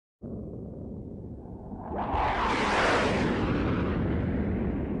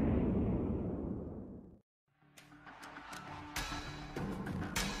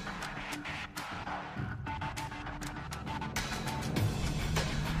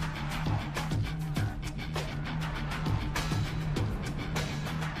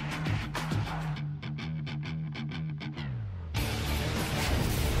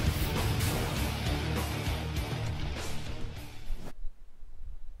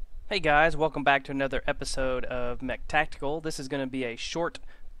Hey guys, welcome back to another episode of Mech Tactical. This is going to be a short,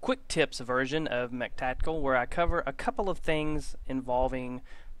 quick tips version of Mech Tactical where I cover a couple of things involving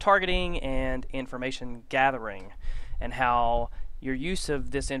targeting and information gathering and how your use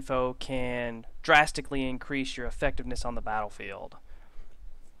of this info can drastically increase your effectiveness on the battlefield.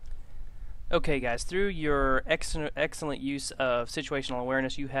 Okay guys, through your excellent use of situational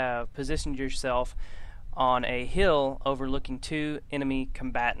awareness, you have positioned yourself on a hill overlooking two enemy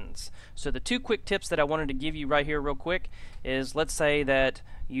combatants. So the two quick tips that I wanted to give you right here real quick is, let's say that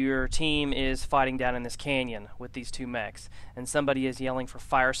your team is fighting down in this canyon with these two mechs and somebody is yelling for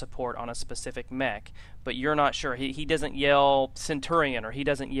fire support on a specific mech, but you're not sure. He doesn't yell Centurion or he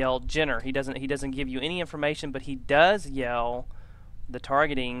doesn't yell Jenner. He doesn't give you any information, but he does yell the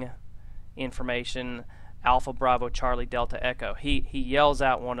targeting information Alpha Bravo Charlie Delta Echo. He yells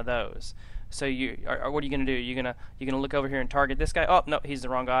out one of those. So what are you going to do? You're gonna look over here and target this guy. Oh no, he's the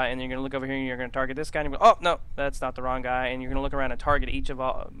wrong guy. And you're gonna look over here and you're gonna target this guy. And you're going, oh no, that's not the wrong guy. And you're gonna look around and target each of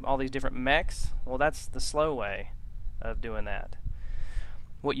all these different mechs. Well, that's the slow way of doing that.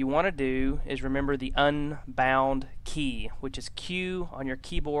 What you want to do is remember the Unbound key, which is Q on your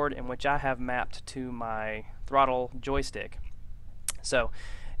keyboard, and which I have mapped to my throttle joystick. So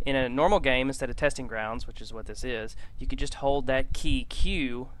in a normal game, instead of testing grounds, which is what this is, you could just hold that key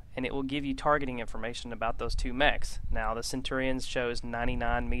Q and it will give you targeting information about those two mechs. Now the Centurions shows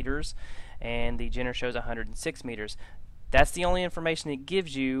 99 meters and the Jenner shows 106 meters. That's the only information it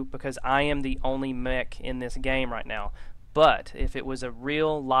gives you because I am the only mech in this game right now. But if it was a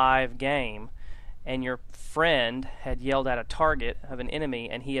real live game and your friend had yelled at a target of an enemy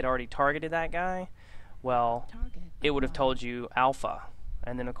and he had already targeted that guy, well, it would have told you Alpha.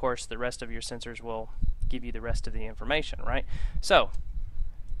 And then of course the rest of your sensors will give you the rest of the information, right? So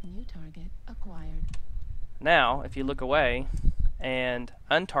new target acquired. now if you look away and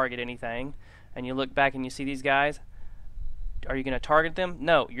untarget anything and you look back and you see these guys, are you going to target them?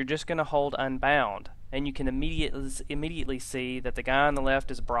 No, you're just going to hold Unbound, and you can immediately see that the guy on the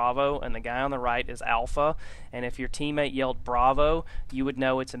left is Bravo and the guy on the right is Alpha. And if your teammate yelled Bravo, you would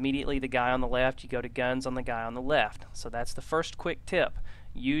know it's immediately the guy on the left. You go to guns on the guy on the left. So that's the first quick tip.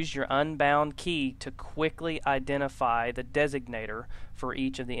 Use your Unbound key to quickly identify the designator for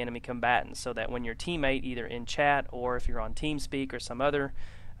each of the enemy combatants, so that when your teammate, either in chat or if you're on TeamSpeak or some other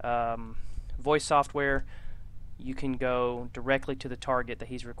voice software, you can go directly to the target that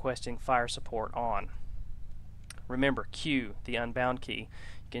he's requesting fire support on. Remember, Q, the Unbound key.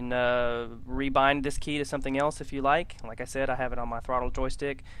 You can rebind this key to something else if you like. Like I said, I have it on my throttle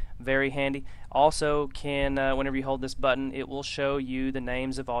joystick. Very handy. Also, whenever you hold this button, it will show you the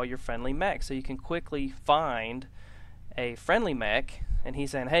names of all your friendly mechs. So you can quickly find a friendly mech, and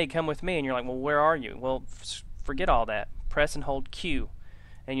he's saying, hey, come with me. And you're like, well, where are you? Well, forget all that. Press and hold Q,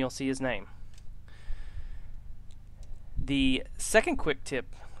 and you'll see his name. The second quick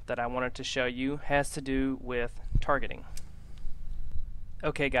tip that I wanted to show you has to do with targeting.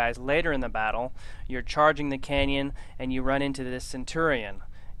 Okay guys, later in the battle, you're charging the canyon and you run into this Centurion.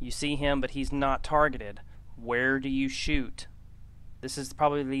 You see him, but he's not targeted. Where do you shoot? This is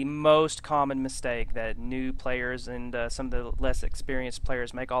probably the most common mistake that new players and some of the less experienced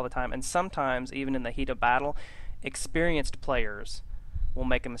players make all the time, and sometimes even in the heat of battle, experienced players will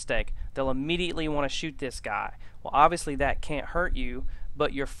make a mistake. They'll immediately want to shoot this guy. Well, obviously that can't hurt you,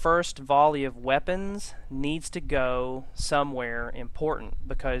 but your first volley of weapons needs to go somewhere important,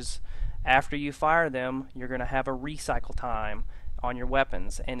 because after you fire them, you're going to have a recycle time on your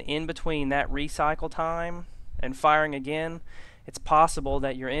weapons. And in between that recycle time and firing again, it's possible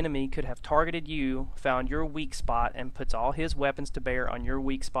that your enemy could have targeted you, found your weak spot, and puts all his weapons to bear on your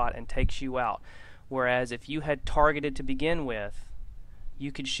weak spot and takes you out. Whereas if you had targeted to begin with,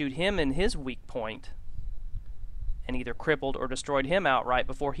 you could shoot him in his weak point and either crippled or destroyed him outright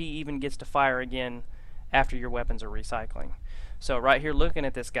before he even gets to fire again after your weapons are recycling. So right here looking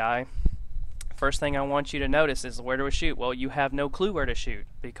at this guy, first thing I want you to notice is where to shoot. Well, you have no clue where to shoot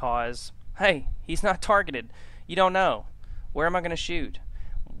because, hey, he's not targeted. You don't know. Where am I going to shoot?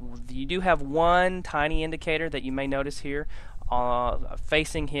 You do have one tiny indicator that you may notice here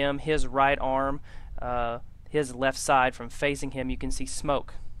facing him, his right arm, his left side. From facing him, you can see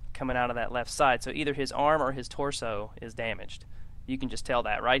smoke coming out of that left side. So either his arm or his torso is damaged. You can just tell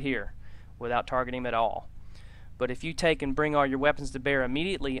that right here without targeting him at all. But if you take and bring all your weapons to bear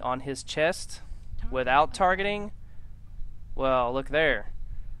immediately on his chest without targeting, well, look there.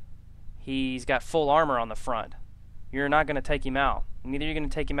 He's got full armor on the front. You're not going to take him out. Neither are you going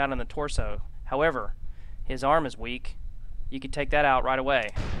to take him out on the torso. However, his arm is weak. You could take that out right away.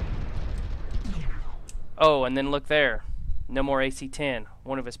 Oh, and then look there. No more AC-10,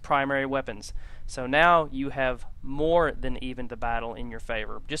 one of his primary weapons. So now you have more than evened the battle in your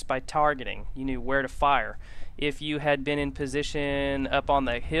favor. Just by targeting, you knew where to fire. If you had been in position up on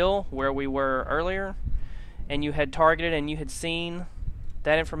the hill where we were earlier, and you had targeted and you had seen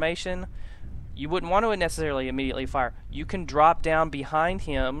that information, you wouldn't want to necessarily immediately fire. You can drop down behind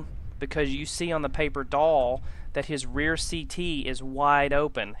him because you see on the paper doll that his rear CT is wide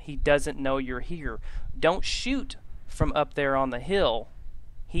open. He doesn't know you're here. Don't shoot from up there on the hill.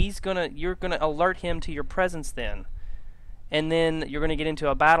 You're gonna alert him to your presence then, and then you're gonna get into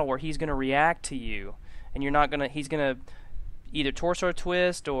a battle where he's gonna react to you, and he's gonna either torso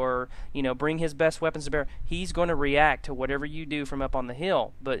twist or bring his best weapons to bear. He's gonna react to whatever you do from up on the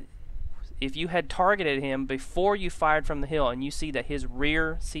hill. But if you had targeted him before you fired from the hill and you see that his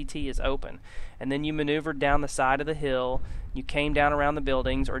rear CT is open, and then you maneuvered down the side of the hill, you came down around the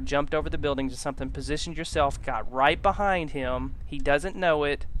buildings or jumped over the buildings or something, positioned yourself, got right behind him, he doesn't know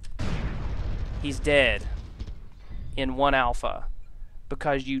it, he's dead in 1 alpha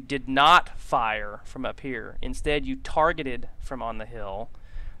because you did not fire from up here. Instead, you targeted from on the hill,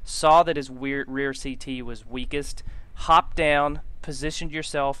 saw that his rear CT was weakest, hopped down, positioned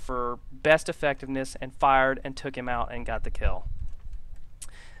yourself for best effectiveness, and fired and took him out and got the kill.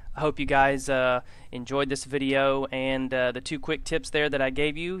 I hope you guys enjoyed this video and the 2 quick tips there that I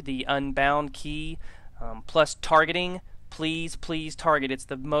gave you. The Unbound key plus targeting. Please target. It's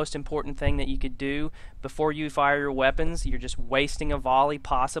the most important thing that you could do before you fire your weapons. You're just wasting a volley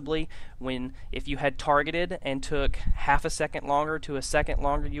possibly if you had targeted and took half a second longer to a second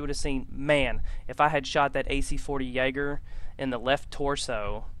longer, you would have seen, man, if I had shot that AC-40 Jaeger in the left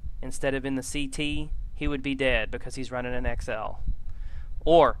torso instead of in the CT, he would be dead because he's running an XL.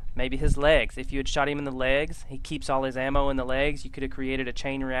 Or maybe his legs. If you had shot him in the legs, he keeps all his ammo in the legs, you could have created a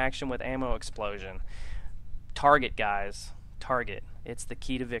chain reaction with ammo explosion. Target, guys. Target. It's the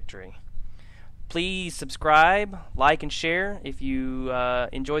key to victory. Please subscribe, like, and share if you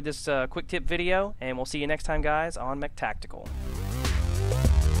enjoyed this quick tip video, and we'll see you next time, guys, on Mech Tactical.